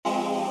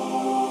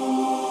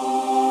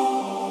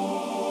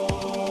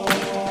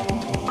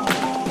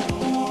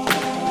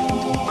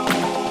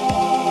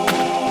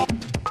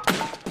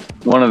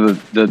one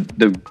of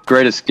the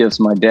greatest gifts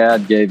my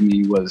dad gave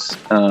me was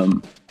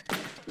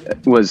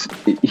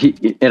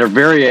he at a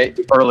very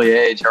early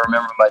age. I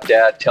remember my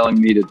dad telling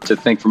me to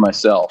think for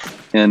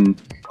myself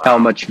and how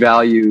much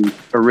value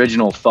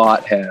original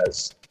thought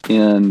has.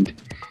 And,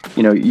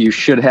 you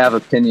should have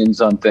opinions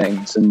on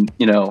things, and,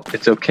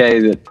 it's okay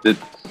that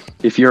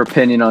if your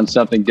opinion on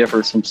something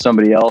differs from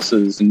somebody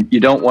else's, and you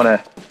don't want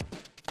to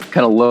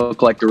kind of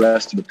look like the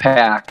rest of the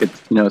pack, et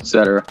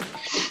cetera.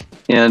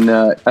 And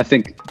I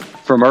think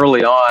from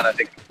early on, I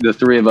think the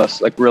three of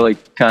us really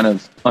kind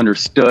of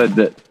understood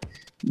that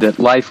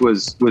life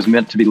was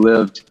meant to be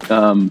lived,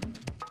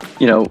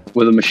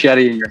 with a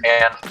machete in your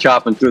hand,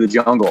 chopping through the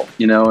jungle,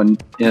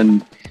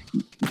 and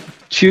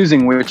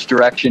choosing which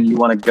direction you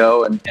want to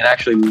go, and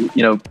actually,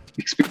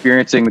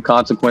 experiencing the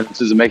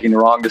consequences of making the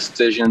wrong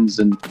decisions.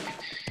 And,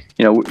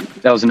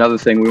 that was another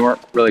thing. We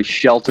weren't really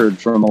sheltered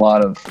from a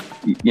lot of,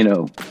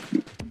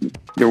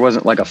 there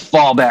wasn't like a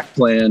fallback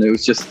plan. It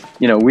was just,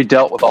 we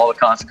dealt with all the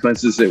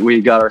consequences that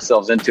we got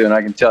ourselves into. And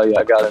I can tell you,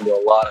 I got into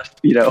a lot of,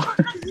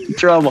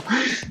 trouble.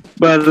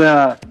 But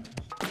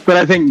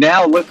I think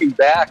now looking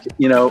back,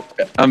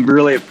 I'm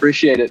really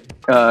appreciative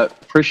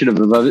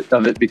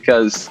of it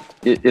because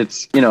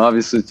it's,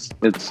 obviously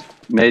it's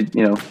made,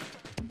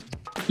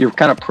 you're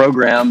kind of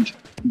programmed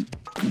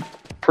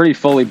pretty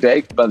fully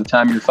baked by the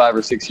time you're 5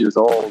 or 6 years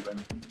old.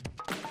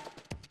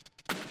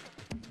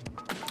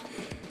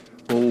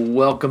 Well,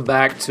 welcome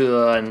back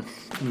to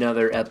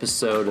another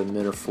episode of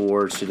Men Are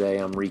Forged. Today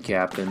I'm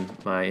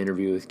recapping my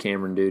interview with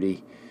Cameron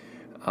Duty.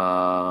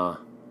 Man,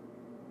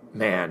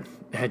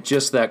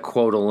 just that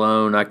quote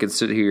alone, I could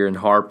sit here and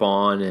harp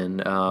on,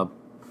 and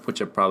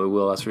which I probably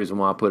will. That's the reason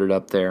why I put it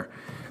up there.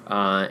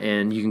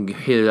 And you can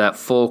hear that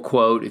full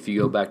quote if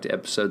you go back to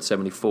episode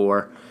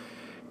 74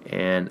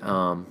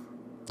 and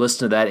listen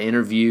to that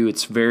interview.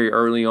 It's very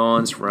early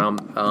on. It's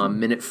around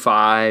minute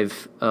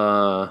 5.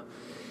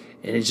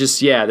 And it's just,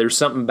 there's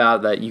something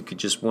about that you could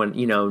just want,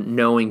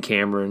 knowing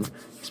Cameron,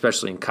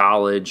 especially in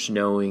college,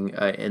 knowing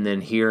and then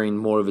hearing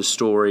more of his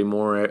story,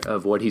 more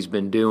of what he's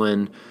been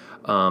doing,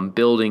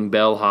 building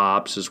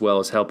bellhops as well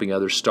as helping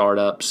other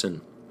startups,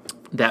 and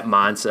that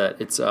mindset.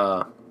 It's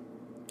it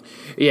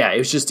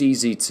was just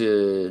easy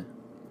to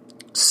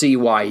see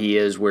why he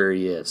is where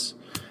he is.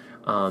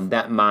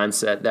 That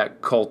mindset,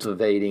 that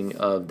cultivating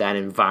of that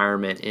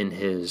environment in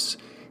his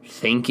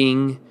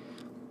thinking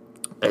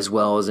as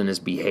well as in his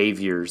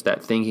behaviors,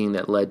 that thinking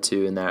that led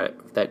to and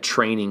that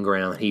training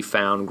ground he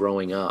found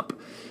growing up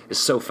is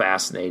so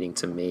fascinating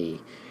to me.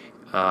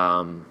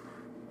 And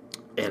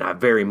I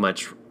very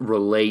much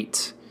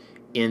relate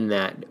in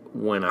that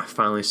when I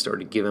finally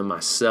started giving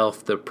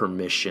myself the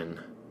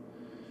permission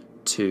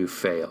to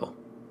fail,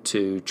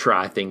 to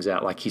try things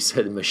out, like he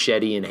said,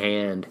 machete in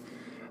hand.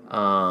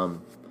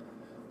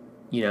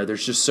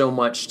 There's just so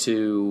much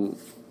to,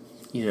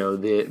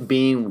 the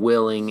being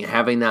willing,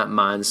 having that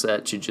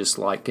mindset to just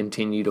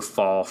continue to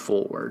fall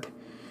forward.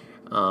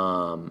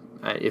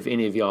 If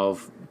any of y'all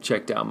have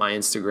checked out my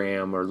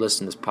Instagram or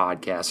listened to this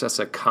podcast, that's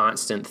a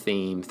constant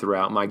theme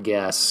throughout my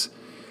guests.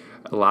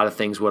 A lot of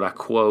things when I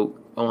quote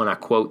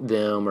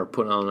them or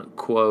put on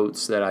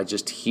quotes that I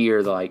just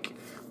hear,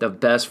 the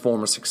best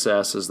form of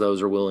success is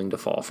those who are willing to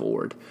fall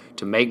forward,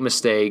 to make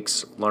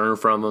mistakes, learn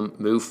from them,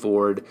 move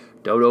forward,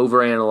 don't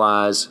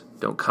overanalyze,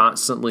 don't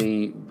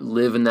constantly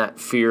live in that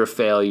fear of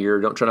failure,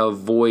 don't try to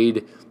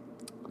avoid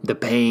the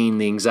pain,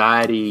 the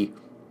anxiety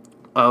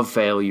of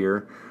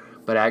failure,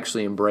 but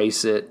actually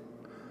embrace it,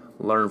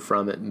 learn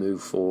from it,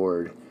 move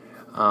forward.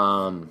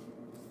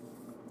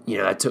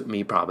 That took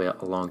me probably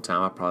a long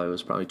time. I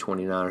was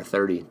 29 or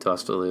 30 until I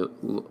still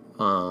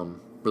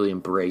really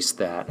embraced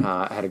that.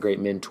 I had a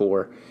great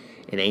mentor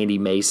in Andy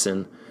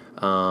Mason.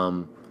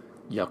 Y'all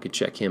could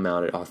check him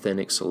out at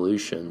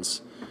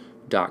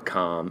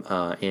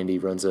AuthenticSolutions.com. Andy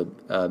runs a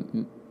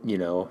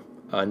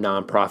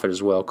nonprofit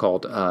as well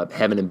called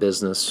Heaven in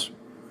Business,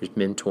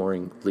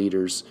 mentoring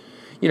leaders.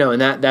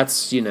 And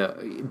that's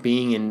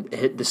being in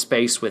hit the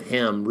space with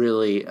him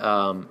really.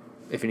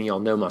 If any of y'all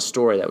know my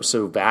story, that was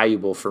so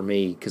valuable for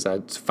me because I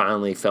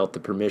finally felt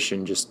the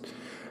permission, just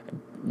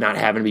not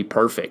having to be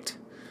perfect.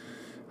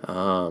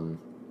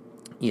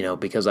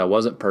 Because I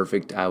wasn't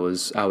perfect, I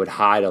would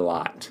hide a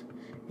lot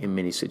in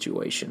many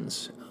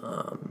situations.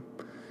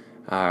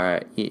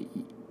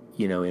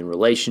 In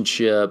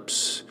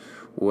relationships,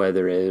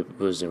 whether it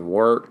was in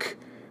work,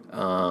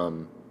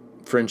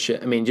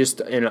 friendship.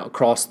 Just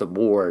across the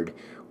board.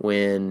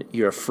 When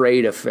you're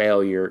afraid of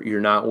failure,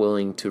 you're not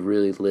willing to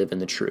really live in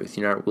the truth.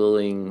 You're not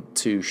willing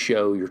to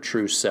show your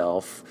true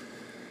self.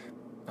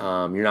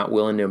 You're not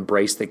willing to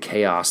embrace the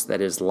chaos that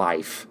is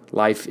life.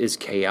 Life is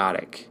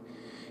chaotic.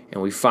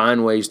 And we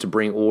find ways to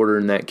bring order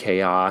in that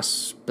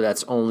chaos, but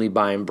that's only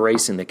by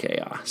embracing the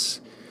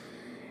chaos.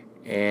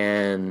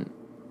 And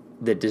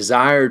the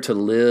desire to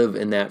live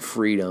in that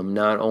freedom,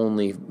 not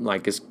only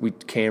as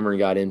Cameron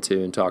got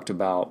into and talked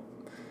about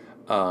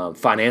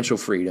financial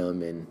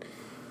freedom and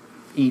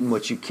eating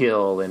what you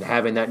kill and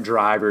having that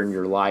driver in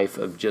your life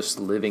of just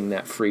living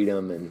that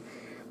freedom and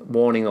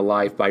wanting a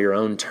life by your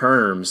own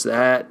terms,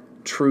 that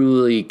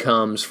truly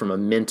comes from a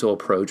mental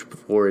approach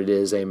before it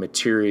is a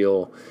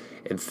material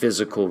and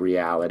physical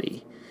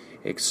reality.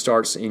 It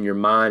starts in your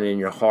mind and in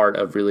your heart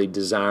of really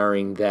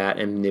desiring that,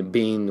 and it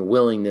being the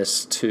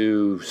willingness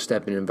to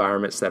step in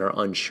environments that are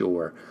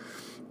unsure.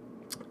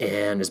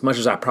 And as much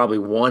as I probably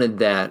wanted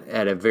that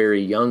at a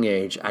very young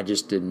age, I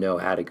just didn't know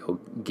how to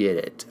go get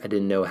it. I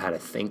didn't know how to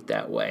think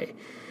that way.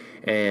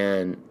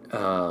 And,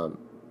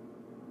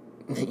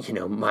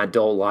 my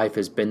adult life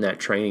has been that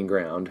training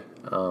ground.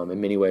 In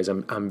many ways,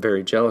 I'm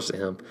very jealous of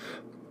him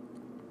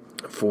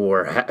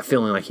for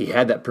feeling like he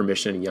had that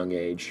permission at a young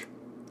age,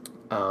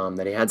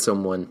 that he had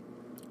someone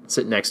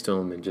sit next to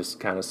him and just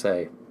kind of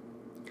say,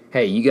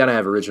 hey, you got to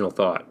have original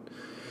thought.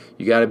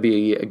 You got to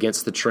be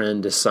against the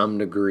trend to some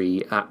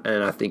degree.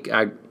 I think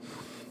like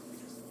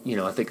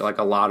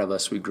a lot of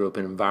us, we grew up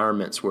in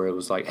environments where it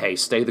was like, hey,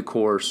 stay the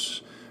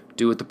course,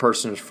 do what the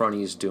person in front of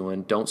you is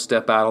doing, don't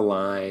step out of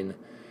line,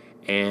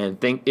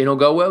 and think it'll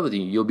go well with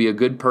you. You'll be a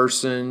good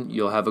person.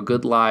 You'll have a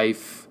good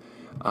life.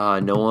 No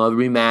one will ever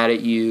be mad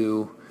at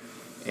you.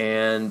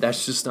 And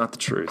that's just not the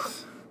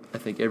truth. I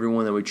think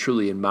everyone that we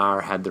truly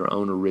admire had their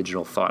own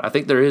original thought. I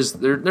think there's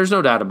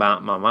no doubt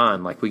about my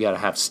mind. Like, we got to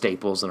have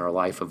staples in our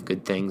life of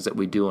good things that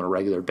we do on a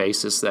regular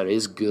basis. That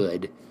is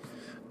good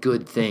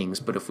things.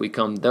 But if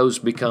those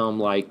become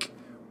like,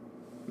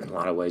 in a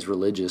lot of ways,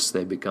 religious.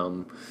 They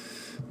become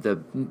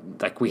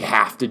we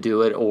have to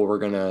do it, or we're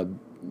gonna,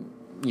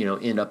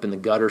 end up in the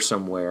gutter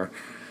somewhere.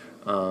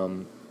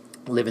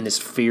 Live in this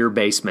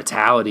fear-based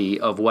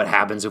mentality of what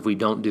happens if we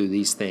don't do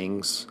these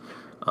things.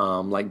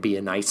 Like be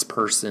a nice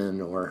person,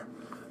 or,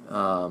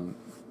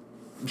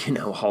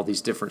 all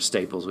these different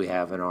staples we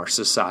have in our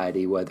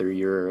society, whether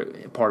you're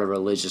part of a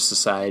religious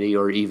society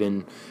or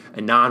even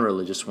a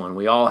non-religious one.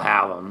 We all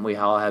have them. We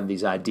all have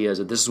these ideas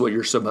that this is what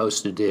you're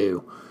supposed to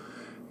do,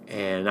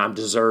 and I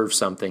deserve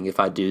something if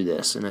I do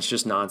this, and that's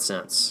just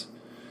nonsense.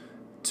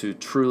 To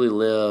truly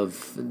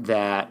live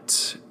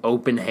that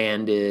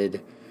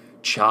open-handed,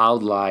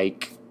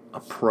 childlike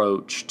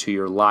approach to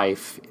your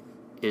life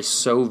is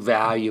so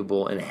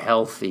valuable and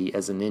healthy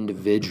as an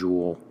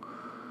individual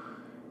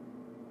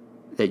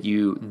that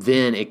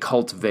it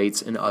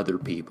cultivates in other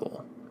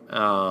people.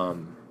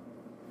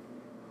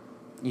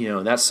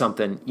 That's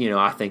something,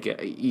 I think,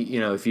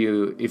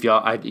 if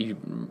y'all, I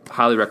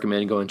highly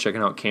recommend going and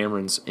checking out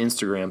Cameron's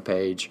Instagram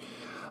page.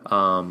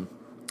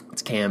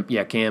 It's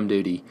Cam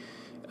Duty.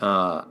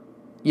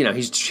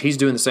 He's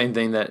doing the same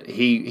thing that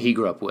he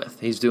grew up with.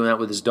 He's doing that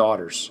with his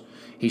daughters.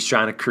 He's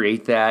trying to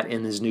create that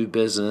in his new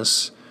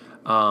business.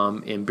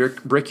 In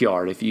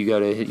Brickyard. If you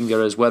can go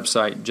to his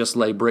website,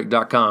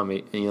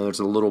 justlaybrick.com. There's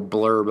a little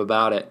blurb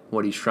about it.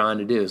 What he's trying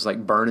to do is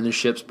like burning the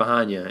ships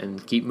behind you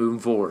and keep moving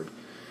forward.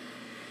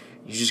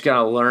 You just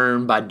got to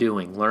learn by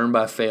doing, learn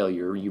by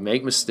failure. You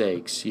make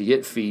mistakes, you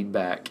get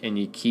feedback, and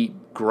you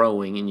keep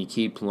growing and you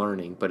keep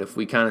learning. But if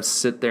we kind of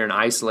sit there and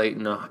isolate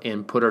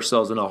and put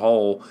ourselves in a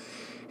hole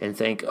and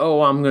think,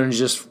 oh, I'm going to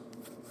just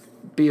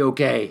be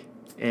okay,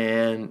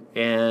 and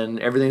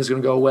everything's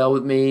going to go well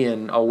with me,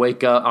 and I'll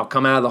wake up, I'll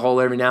come out of the hole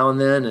every now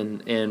and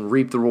then and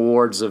reap the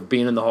rewards of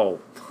being in the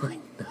hole.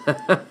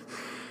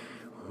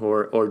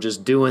 or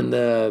just doing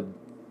the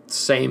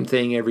same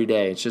thing every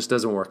day. It just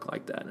doesn't work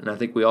like that. And I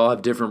think we all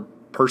have different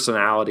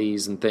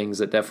personalities and things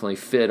that definitely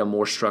fit a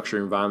more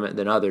structured environment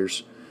than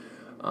others.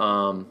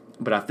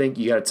 But I think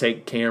you got to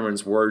take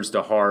Cameron's words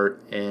to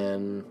heart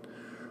and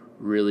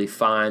really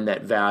find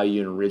that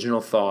value in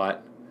original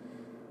thought,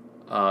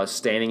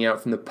 standing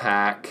out from the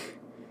pack,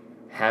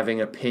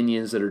 having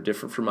opinions that are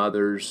different from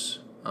others,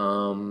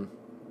 and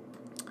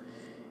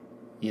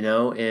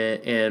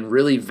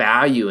really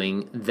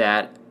valuing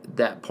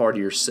that part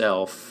of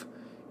yourself.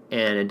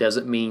 And it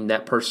doesn't mean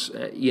that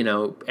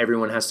person,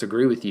 everyone has to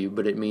agree with you,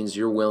 but it means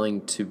you're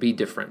willing to be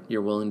different.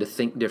 You're willing to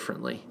think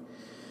differently.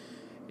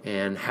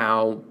 And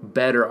how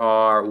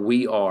better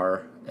we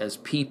are as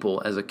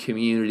people, as a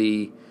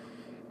community,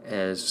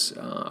 as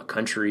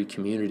country,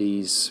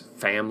 communities,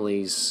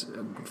 families,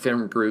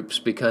 family groups,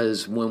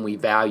 because when we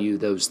value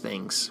those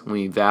things, when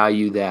we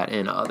value that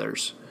in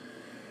others.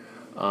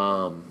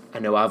 I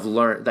know I've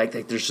learned, like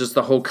there's just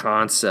the whole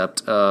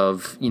concept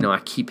of, I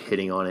keep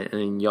hitting on it,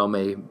 and y'all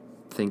may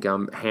think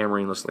I'm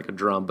hammering this like a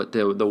drum, but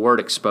the word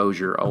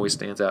exposure always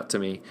stands out to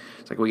me.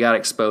 It's like we got to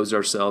expose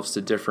ourselves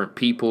to different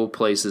people,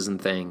 places,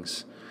 and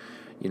things.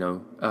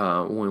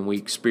 When we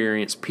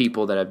experience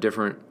people that have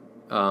different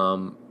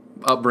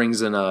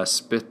upbringings than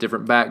us,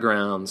 different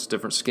backgrounds,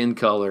 different skin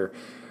color,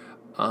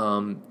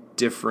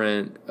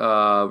 different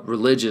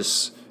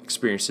religious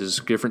experiences,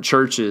 different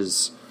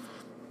churches,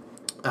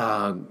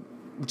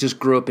 just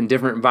grew up in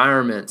different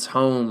environments,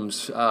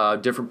 homes,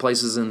 different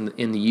places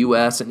in the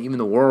U.S. and even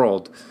the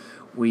world.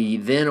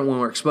 When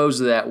we're exposed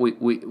to that,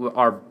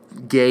 our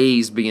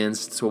gaze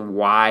begins to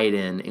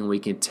widen, and we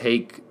can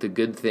take the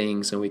good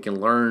things, and we can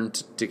learn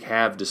to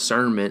have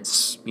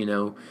discernments,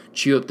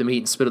 chew up the meat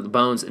and spit up the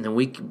bones, and then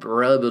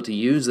we're able to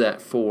use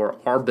that for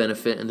our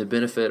benefit and the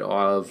benefit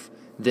of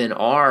then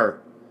our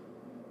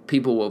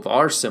people of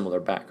our similar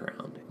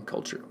background and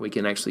culture. We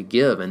can actually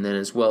give, and then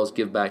as well as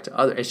give back to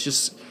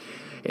others.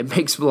 It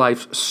makes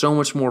life so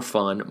much more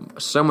fun,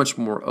 so much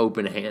more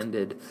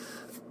open-handed.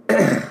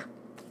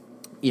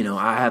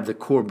 I have the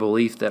core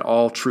belief that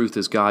all truth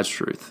is God's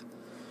truth.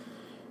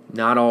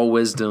 Not all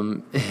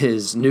wisdom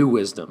is new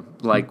wisdom.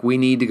 Like, we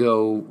need to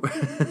go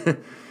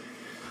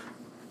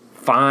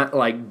find,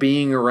 like,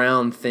 being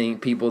around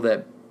people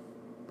that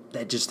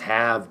just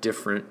have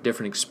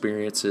different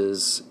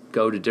experiences,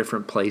 go to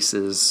different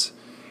places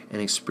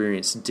and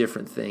experience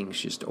different things,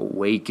 just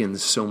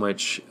awakens so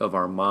much of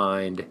our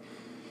mind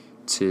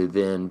to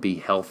then be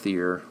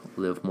healthier,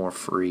 live more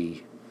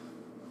free,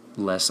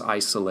 less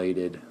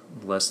isolated,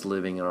 less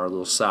living in our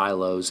little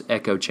silos,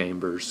 echo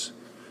chambers,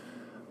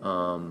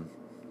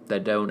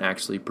 that don't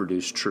actually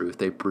produce truth.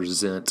 They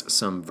present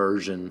some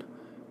version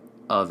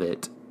of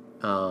it.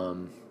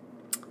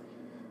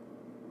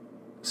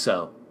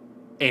 So,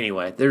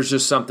 anyway, there's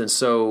just something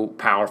so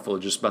powerful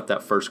just about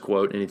that first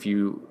quote. And if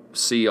you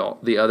see all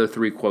the other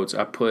 3 quotes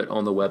I put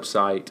on the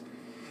website,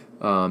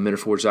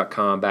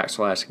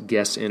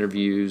 mentorforge.com/guest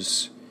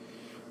interviews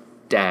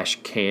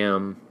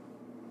 -cam,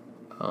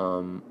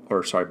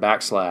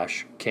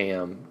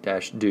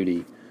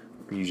 /cam-duty.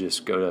 You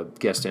just go to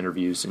guest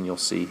interviews and you'll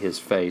see his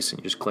face and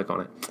you just click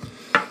on it.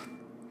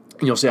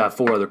 And you'll see I have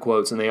 4 other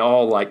quotes, and they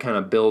all like kind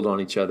of build on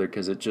each other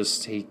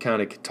because he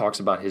kind of talks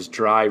about his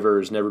driver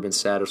has never been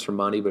satisfied for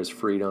money, but his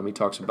freedom. He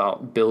talks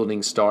about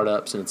building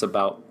startups, and it's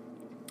about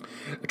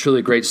a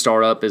truly great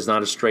startup is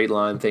not a straight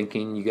line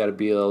thinking. You got to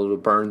be able to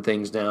burn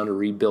things down to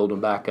rebuild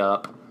them back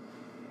up.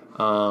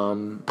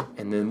 And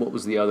then what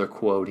was the other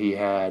quote he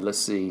had? Let's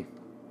see.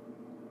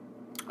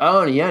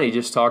 Oh, and he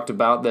just talked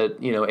about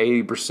that,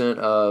 80%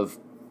 of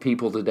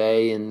people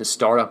today in the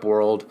startup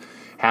world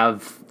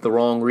have the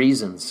wrong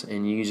reasons,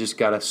 and you just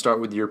got to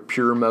start with your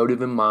pure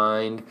motive in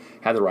mind,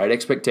 have the right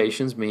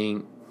expectations,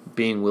 being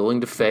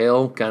willing to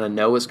fail, kind of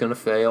know it's going to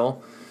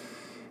fail,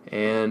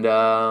 and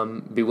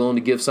be willing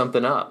to give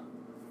something up,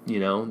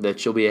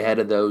 that you'll be ahead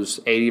of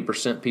those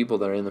 80% people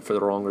that are in there for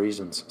the wrong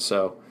reasons.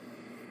 So,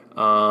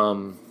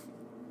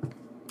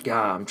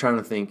 I'm trying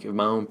to think of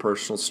my own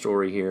personal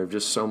story here, of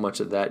just so much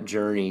of that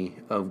journey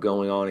of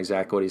going on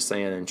exactly what he's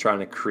saying and trying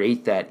to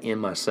create that in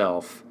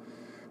myself,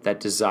 that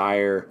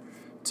desire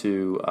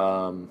to,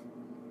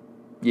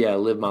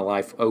 live my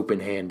life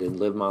open-handed,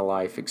 live my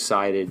life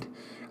excited.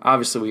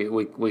 Obviously,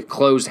 we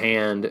closed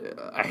hand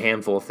a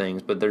handful of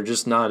things, but they're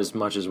just not as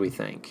much as we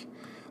think.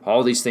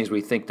 All these things we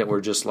think that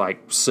we're just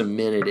like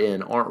cemented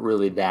in aren't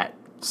really that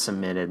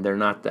cemented. They're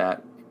not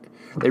that.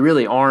 They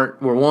really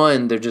aren't.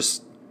 One,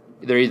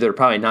 they're either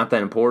probably not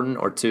that important,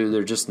 or 2,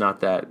 they're just not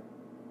that.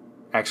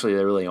 Actually,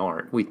 they really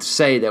aren't. We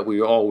say that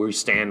we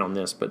stand on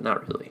this, but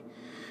not really.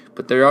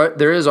 But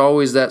there is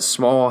always that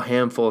small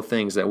handful of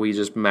things that we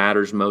just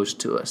matters most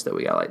to us, that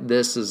we got like,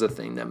 this is the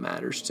thing that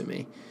matters to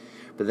me.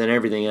 But then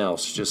everything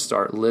else, just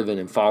start living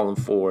and falling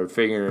forward,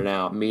 figuring it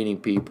out, meeting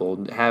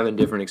people, having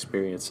different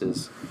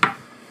experiences.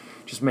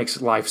 Just makes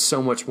life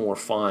so much more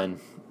fun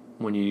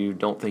when you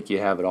don't think you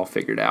have it all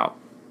figured out.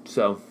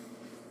 So,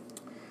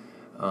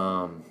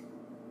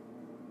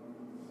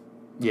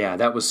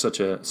 that was such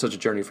a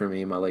journey for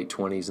me in my late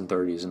 20s and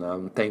 30s, and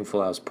I'm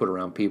thankful I was put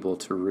around people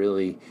to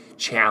really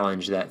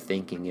challenge that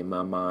thinking in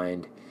my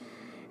mind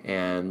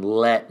and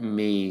let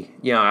me,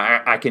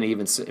 I can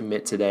even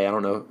admit today, I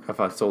don't know if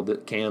I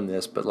told Cam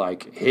this, but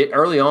like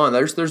early on,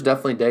 there's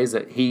definitely days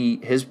that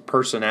his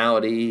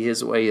personality,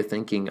 his way of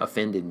thinking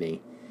offended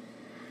me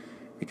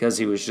because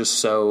he was just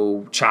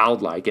so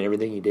childlike in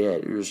everything he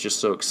did. He was just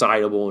so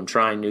excitable and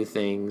trying new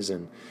things,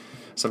 and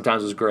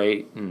sometimes it was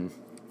great,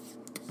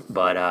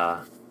 but I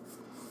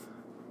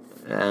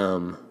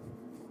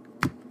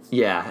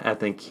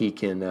think he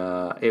can.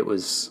 It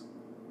was,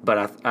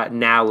 but I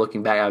now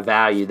looking back, I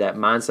value that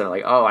mindset.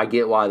 Like, I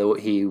get why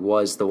he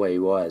was the way he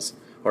was,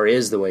 or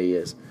is the way he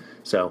is.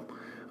 So,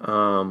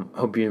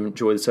 hope you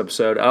enjoyed this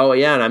episode. Oh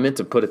yeah, and I meant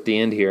to put at the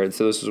end here.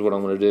 So this is what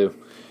I'm going to do: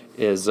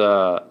 is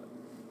a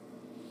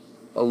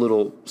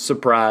little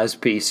surprise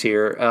piece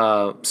here.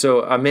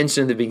 So I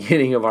mentioned at the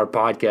beginning of our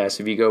podcast,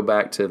 if you go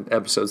back to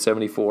episode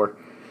 74.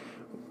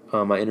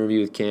 My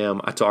interview with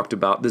Cam, I talked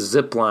about the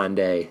zipline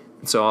day.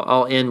 So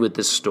I'll end with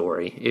this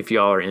story if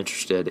y'all are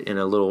interested in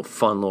a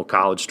fun little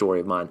college story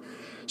of mine.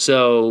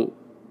 So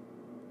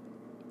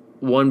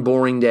one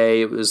boring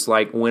day, it was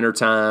like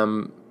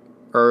wintertime,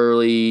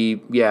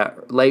 late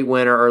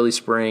winter, early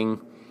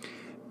spring.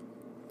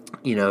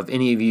 If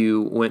any of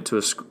you went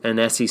to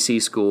an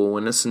SEC school,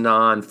 when it's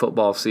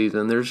non-football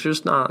season, there's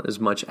just not as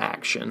much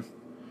action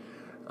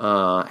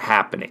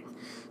happening.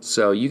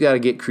 So you got to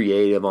get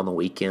creative on the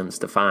weekends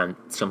to find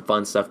some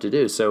fun stuff to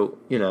do. So,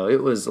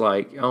 it was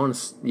like, it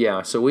was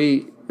a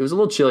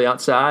little chilly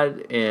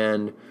outside,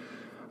 and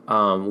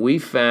we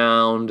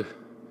found,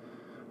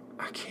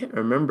 I can't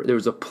remember, there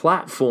was a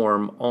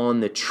platform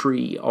on the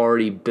tree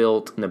already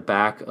built in the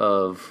back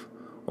of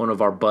one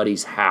of our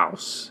buddies'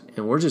 house.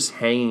 And we're just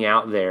hanging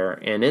out there,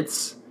 and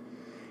it's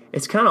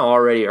kind of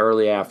already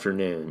early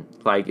afternoon.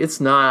 Like,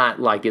 it's not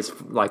like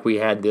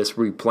we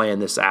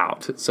planned this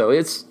out. So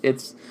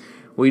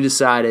we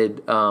decided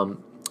that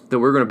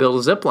we're going to build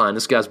a zip line in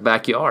this guy's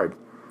backyard.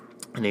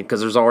 and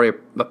because there's already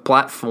a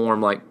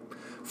platform like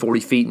 40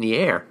 feet in the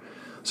air.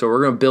 So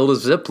we're going to build a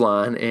zip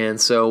line, and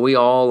so we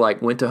all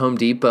like went to Home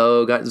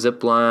Depot, got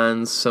zip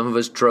lines. Some of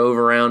us drove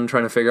around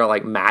trying to figure out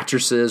like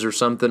mattresses or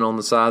something on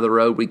the side of the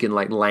road we can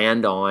like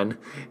land on.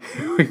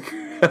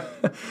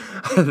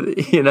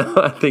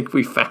 I think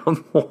we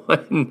found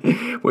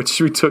one, which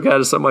we took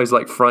out of somebody's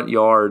like front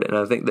yard, and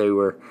I think they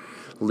were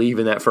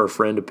leaving that for a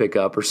friend to pick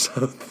up or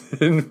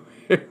something.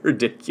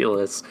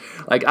 Ridiculous.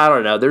 Like, I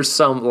don't know. There's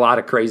a lot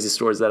of crazy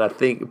stories that I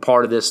think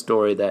part of this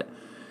story that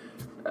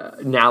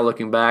now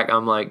looking back,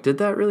 I'm like, did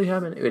that really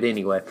happen? But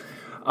anyway,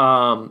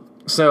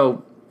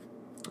 so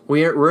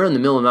we're in the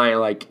middle of the night,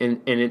 like,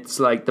 and it's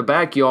like the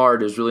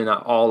backyard is really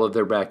not all of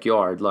their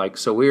backyard. Like,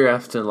 so we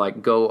have to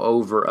like go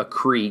over a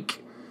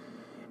creek,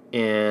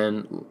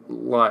 and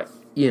like,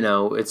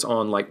 it's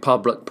on like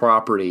public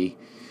property,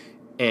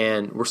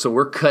 and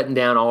we're cutting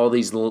down all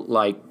these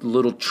like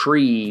little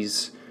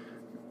trees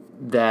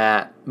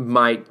that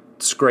might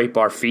scrape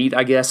our feet,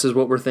 I guess is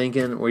what we're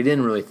thinking. We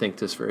didn't really think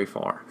this very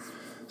far.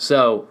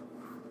 So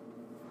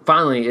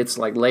finally, it's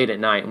like late at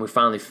night, and we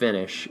finally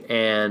finish.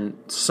 And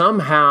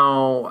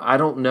somehow, I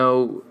don't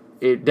know,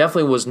 it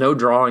definitely was no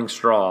drawing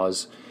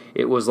straws.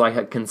 It was like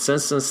a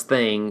consensus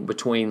thing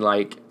between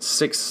like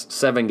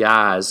 6-7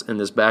 guys in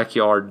this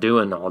backyard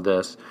doing all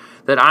this,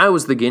 that I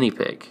was the guinea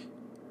pig.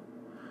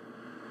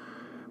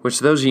 Which,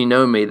 those of you who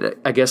know me,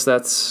 I guess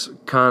that's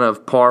kind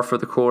of par for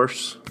the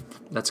course.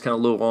 That's kind of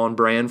a little on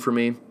brand for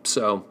me.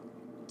 So,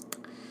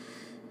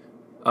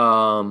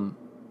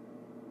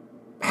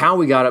 how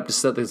we got up to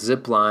set the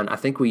zip line, I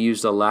think we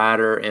used a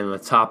ladder and the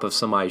top of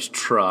somebody's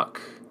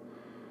truck.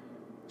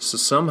 So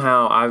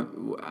somehow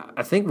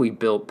I think we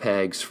built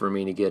pegs for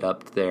me to get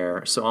up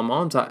there. So I'm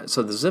on top.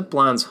 So the zip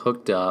line's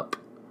hooked up,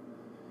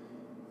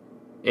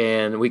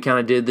 and we kind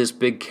of did this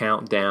big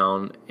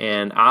countdown.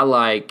 And I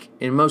like,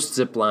 in most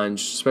zip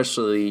lines,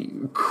 especially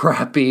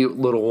crappy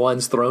little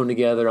ones thrown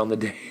together on the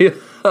day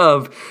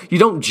of, you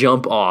don't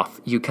jump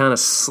off. You kind of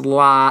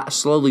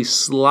slowly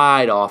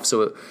slide off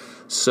so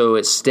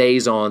it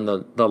stays on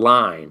the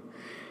line.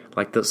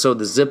 So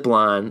the zip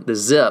line, the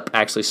zip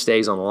actually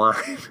stays on the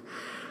line.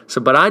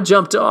 But I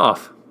jumped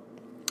off.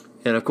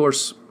 And of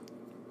course,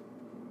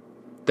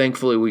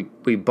 thankfully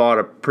we bought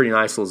a pretty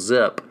nice little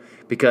zip,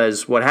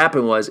 because what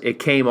happened was it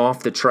came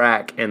off the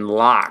track and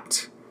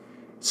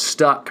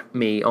stuck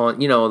me on,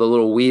 the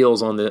little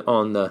wheels on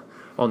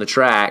the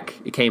track.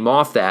 It came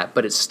off that,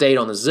 but it stayed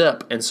on the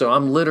zip. And so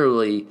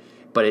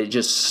but it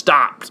just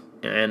stopped.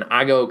 And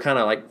I go kind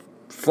of like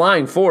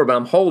flying forward, but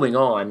I'm holding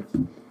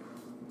on.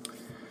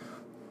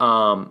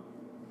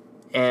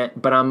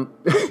 But I'm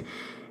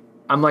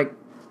I'm like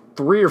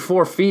 3 or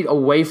 4 feet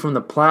away from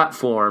the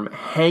platform,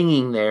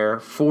 hanging there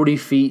 40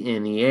 feet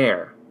in the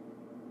air.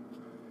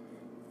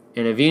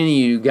 And if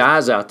any of you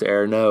guys out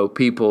there know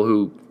people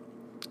who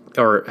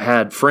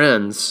had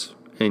friends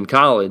in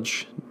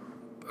college,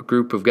 a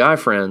group of guy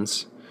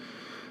friends,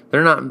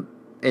 they're not,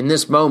 in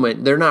this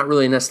moment, they're not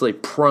really necessarily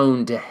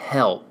prone to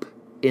help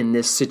in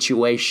this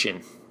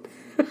situation.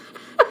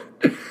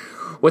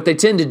 What they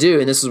tend to do,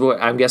 and this is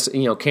what I'm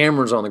guessing,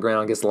 Cameron's on the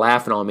ground, I guess,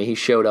 laughing on me. He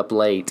showed up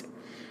late.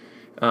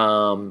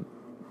 So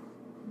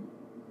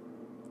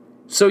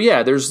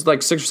yeah, there's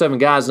like 6 or 7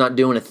 guys not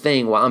doing a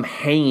thing while I'm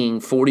hanging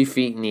 40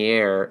 feet in the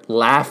air,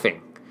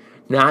 laughing,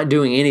 not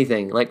doing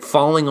anything, like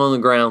falling on the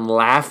ground,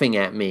 laughing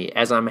at me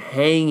as I'm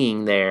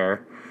hanging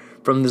there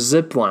from the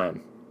zip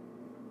line.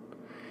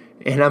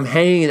 And I'm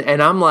hanging,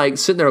 and I'm like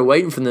sitting there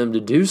waiting for them to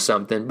do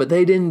something, but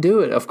they didn't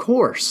do it, of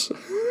course.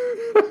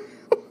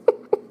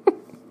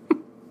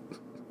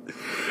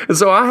 And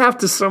so I have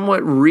to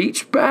somewhat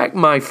reach back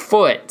my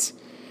foot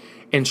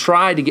and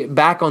try to get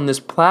back on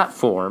this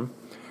platform.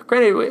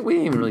 Granted, we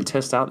didn't even really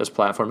test out this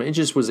platform. It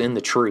just was in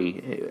the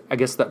tree. I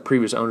guess that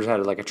previous owners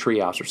had like a tree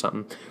house or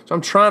something. So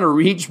I'm trying to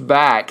reach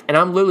back, and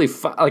I'm literally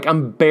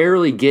I'm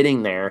barely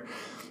getting there.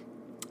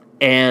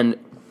 And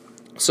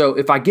so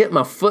if I get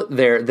my foot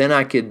there, then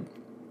I could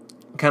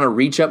kind of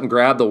reach up and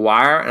grab the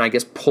wire and I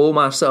guess pull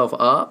myself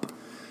up.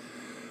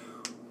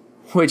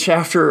 Which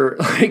after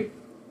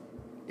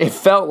it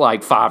felt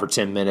like 5 or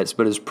 10 minutes,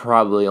 but it was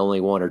probably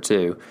only 1 or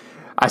 2.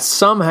 I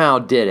somehow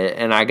did it,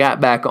 and I got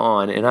back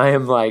on, and I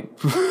am like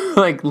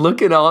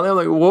looking on them,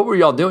 like, what were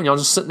y'all doing? Y'all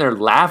just sitting there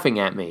laughing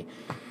at me.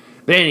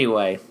 But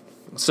anyway,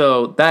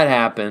 so that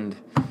happened.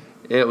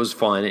 It was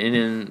fun,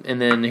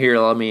 and then here,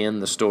 let me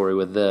end the story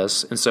with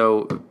this. And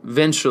so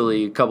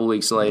eventually, a couple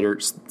weeks later,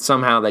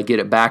 somehow they get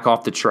it back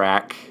off the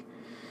track,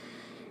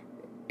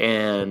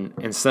 and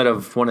instead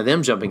of one of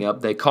them jumping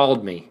up, they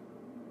called me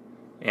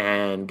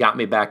and got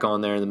me back on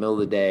there in the middle of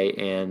the day,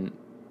 and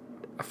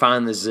I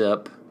find the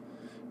zip,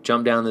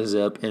 jump down the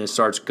zip, and it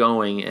starts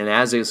going. And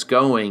as it's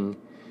going,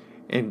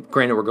 and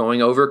granted, we're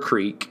going over a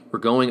creek, we're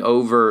going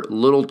over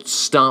little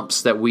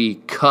stumps that we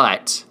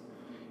cut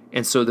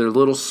And so there are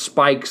little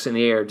spikes in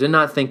the air. Did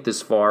not think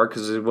this far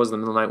because it wasn't the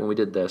middle of the night when we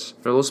did this.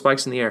 There are little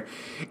spikes in the air.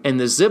 And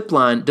the zip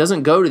line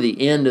doesn't go to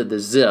the end of the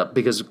zip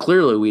because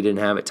clearly we didn't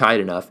have it tight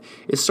enough.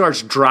 It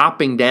starts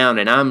dropping down,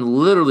 and I'm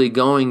literally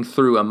going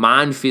through a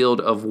minefield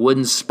of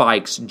wooden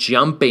spikes,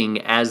 jumping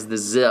as the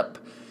zip.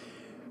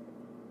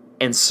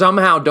 And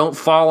somehow don't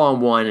fall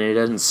on one and it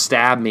doesn't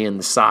stab me in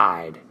the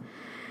side.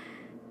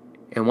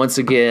 And once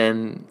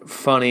again,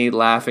 funny,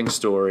 laughing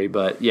story.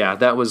 But yeah,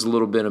 that was a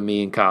little bit of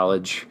me in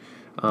college.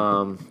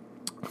 Fun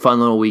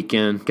little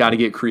weekend. Got to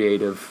get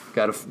creative.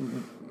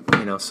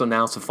 So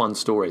now it's a fun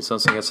story. So I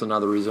think that's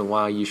another reason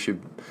why you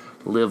should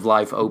live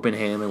life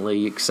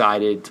open-handedly,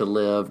 excited to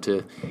live,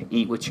 to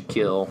eat what you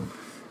kill,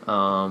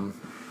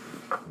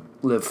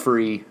 live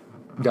free,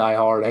 die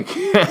hard, I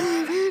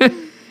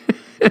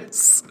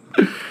guess.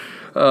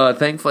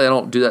 Thankfully, I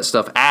don't do that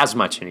stuff as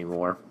much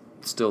anymore.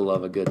 Still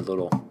love a good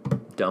little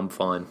dumb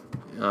fun.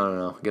 I don't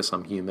know. I guess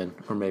I'm human,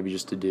 or maybe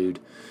just a dude.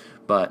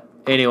 But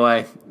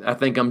anyway, I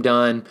think I'm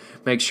done.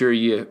 Make sure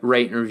you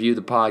rate and review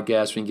the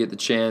podcast when you get the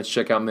chance.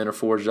 Check out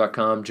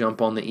mentorforge.com.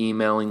 Jump on the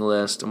emailing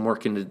list. I'm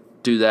working to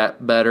do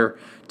that better,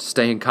 to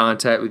stay in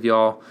contact with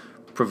y'all,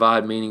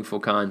 provide meaningful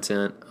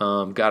content.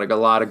 Got a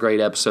lot of great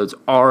episodes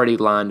already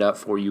lined up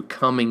for you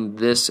coming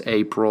this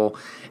April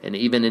and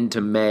even into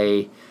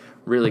May.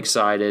 Really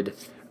excited.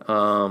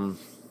 That's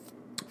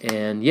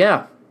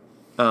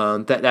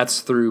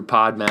through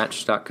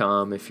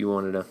podmatch.com if you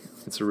wanted to.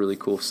 It's a really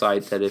cool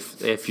site that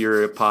if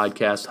you're a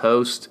podcast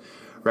host,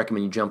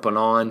 recommend you jumping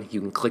on. You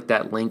can click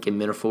that link in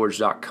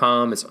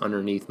mentorforge.com. It's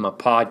underneath my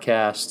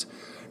podcast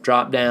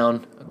drop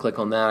down. I click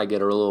on that. I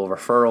get a little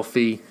referral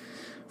fee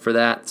for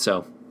that.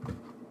 So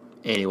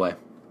anyway,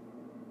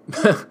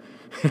 can't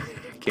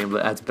believe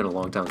that's been a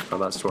long time to tell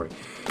that story.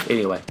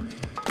 Anyway,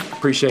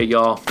 appreciate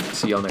y'all.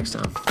 See y'all next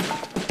time.